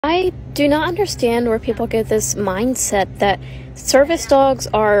I do not understand where people get this mindset that service dogs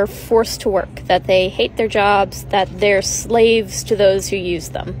are forced to work, that they hate their jobs, that they're slaves to those who use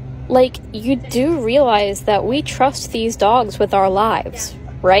them. Like, you do realize that we trust these dogs with our lives,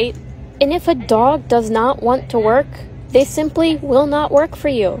 right? And if a dog does not want to work, they simply will not work for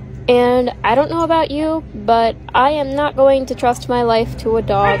you. And I don't know about you, but I am not going to trust my life to a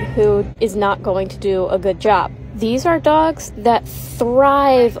dog who is not going to do a good job. These are dogs that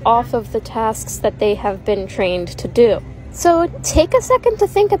thrive off of the tasks that they have been trained to do. So take a second to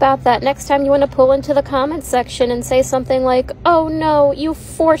think about that next time you want to pull into the comments section and say something like, "Oh no, you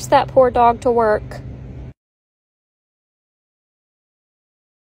forced that poor dog to work."